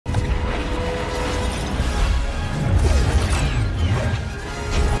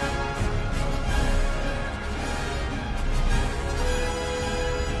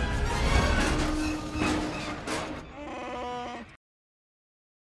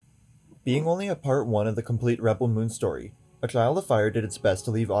Being only a part 1 of the complete Rebel Moon story, A Child of Fire did its best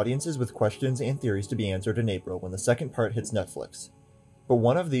to leave audiences with questions and theories to be answered in April when the second part hits Netflix. But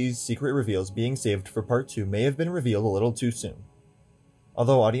one of these secret reveals being saved for part 2 may have been revealed a little too soon.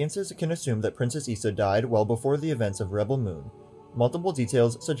 Although audiences can assume that Princess Issa died well before the events of Rebel Moon, multiple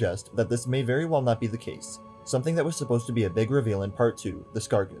details suggest that this may very well not be the case, something that was supposed to be a big reveal in part 2, the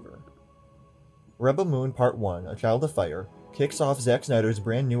Scargiver. Rebel Moon Part 1, A Child of Fire, kicks off Zack Snyder's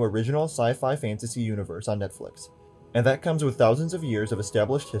brand new original sci-fi fantasy universe on Netflix, and that comes with thousands of years of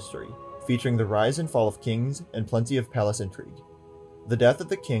established history, featuring the rise and fall of kings and plenty of palace intrigue. The death of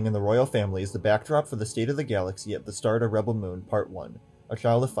the king and the royal family is the backdrop for the state of the galaxy at the start of Rebel Moon Part 1, A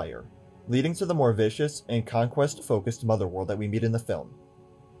Child of Fire, leading to the more vicious and conquest-focused motherworld that we meet in the film.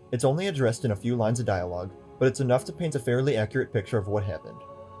 It's only addressed in a few lines of dialogue, but it's enough to paint a fairly accurate picture of what happened.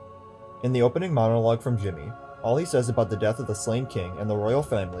 In the opening monologue from Jimmy, all he says about the death of the slain king and the royal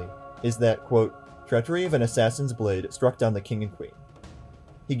family is that, quote, treachery of an assassin's blade struck down the king and queen.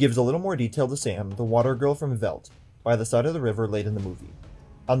 He gives a little more detail to Sam, the water girl from Velt, by the side of the river late in the movie.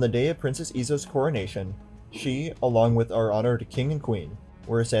 On the day of Princess Issa's coronation, she, along with our honored king and queen,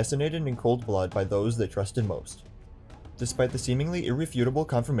 were assassinated in cold blood by those they trusted most. Despite the seemingly irrefutable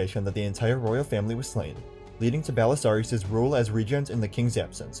confirmation that the entire royal family was slain, leading to Balisarius' rule as regent in the king's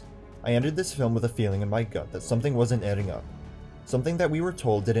absence, I ended this film with a feeling in my gut that something wasn't adding up. Something that we were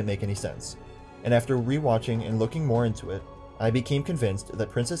told didn't make any sense. And after rewatching and looking more into it, I became convinced that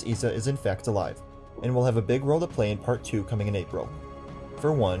Princess Issa is in fact alive, and will have a big role to play in Part 2 coming in April.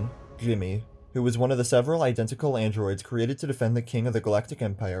 For one, Jimmy, who was one of the several identical androids created to defend the king of the Galactic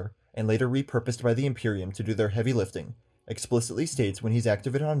Empire, and later repurposed by the Imperium to do their heavy lifting, explicitly states when he's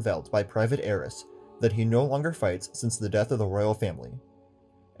activated on Velt by Private Eris that he no longer fights since the death of the royal family.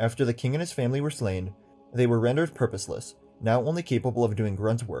 After the king and his family were slain, they were rendered purposeless, now only capable of doing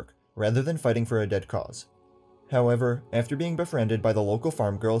grunt work, rather than fighting for a dead cause. However, after being befriended by the local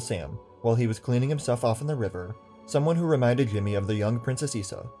farm girl Sam, while he was cleaning himself off in the river, someone who reminded Jimmy of the young Princess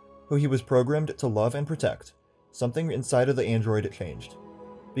Issa, who he was programmed to love and protect, something inside of the android changed.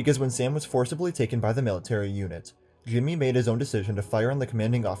 Because when Sam was forcibly taken by the military unit, Jimmy made his own decision to fire on the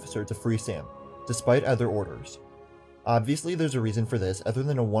commanding officer to free Sam, despite other orders. Obviously there's a reason for this other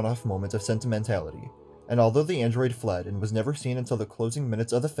than a one-off moment of sentimentality, and although the android fled and was never seen until the closing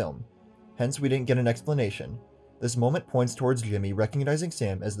minutes of the film, hence we didn't get an explanation, this moment points towards Jimmy recognizing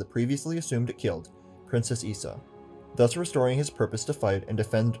Sam as the previously assumed killed Princess Issa, thus restoring his purpose to fight and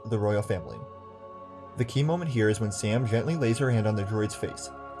defend the royal family. The key moment here is when Sam gently lays her hand on the droid's face,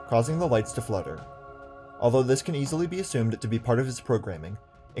 causing the lights to flutter. Although this can easily be assumed to be part of his programming,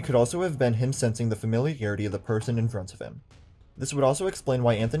 it could also have been him sensing the familiarity of the person in front of him. This would also explain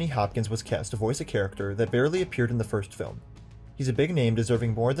why Anthony Hopkins was cast to voice a character that barely appeared in the first film. He's a big name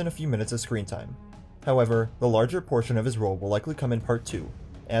deserving more than a few minutes of screen time. However, the larger portion of his role will likely come in Part 2,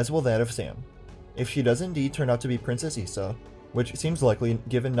 as will that of Sam. If she does indeed turn out to be Princess Issa, which seems likely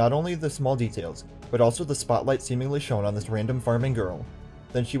given not only the small details, but also the spotlight seemingly shown on this random farming girl,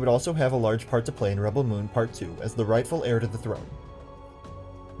 then she would also have a large part to play in Rebel Moon Part 2 as the rightful heir to the throne.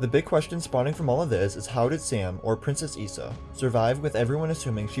 The big question spawning from all of this is how did Sam, or Princess Issa, survive with everyone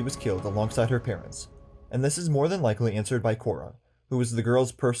assuming she was killed alongside her parents? And this is more than likely answered by Cora, who was the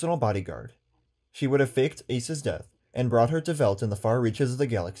girl's personal bodyguard. She would have faked Issa's death, and brought her to Velt in the far reaches of the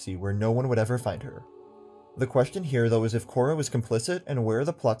galaxy where no one would ever find her. The question here though is if Cora was complicit and aware of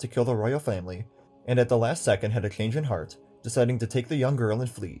the plot to kill the royal family, and at the last second had a change in heart, deciding to take the young girl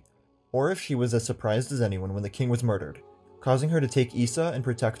and flee, or if she was as surprised as anyone when the king was murdered, causing her to take Issa and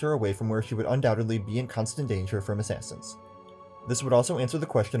protect her away from where she would undoubtedly be in constant danger from assassins. This would also answer the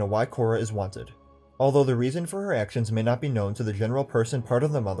question of why Cora is wanted. Although the reason for her actions may not be known to the general person part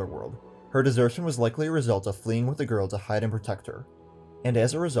of the Motherworld, her desertion was likely a result of fleeing with the girl to hide and protect her. And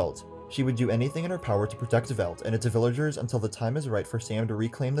as a result, she would do anything in her power to protect Velt and its villagers until the time is right for Sam to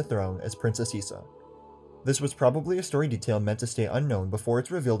reclaim the throne as Princess Issa. This was probably a story detail meant to stay unknown before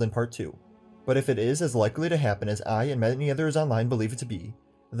it's revealed in Part 2. But if it is as likely to happen as I and many others online believe it to be,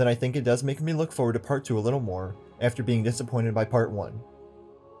 then I think it does make me look forward to Part 2 a little more after being disappointed by Part 1.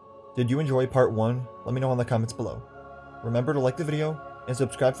 Did you enjoy Part 1? Let me know in the comments below. Remember to like the video and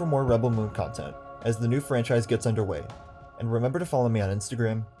subscribe for more Rebel Moon content as the new franchise gets underway. And remember to follow me on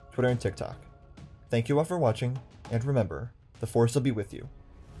Instagram, Twitter, and TikTok. Thank you all for watching, and remember, the Force will be with you.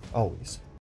 Always.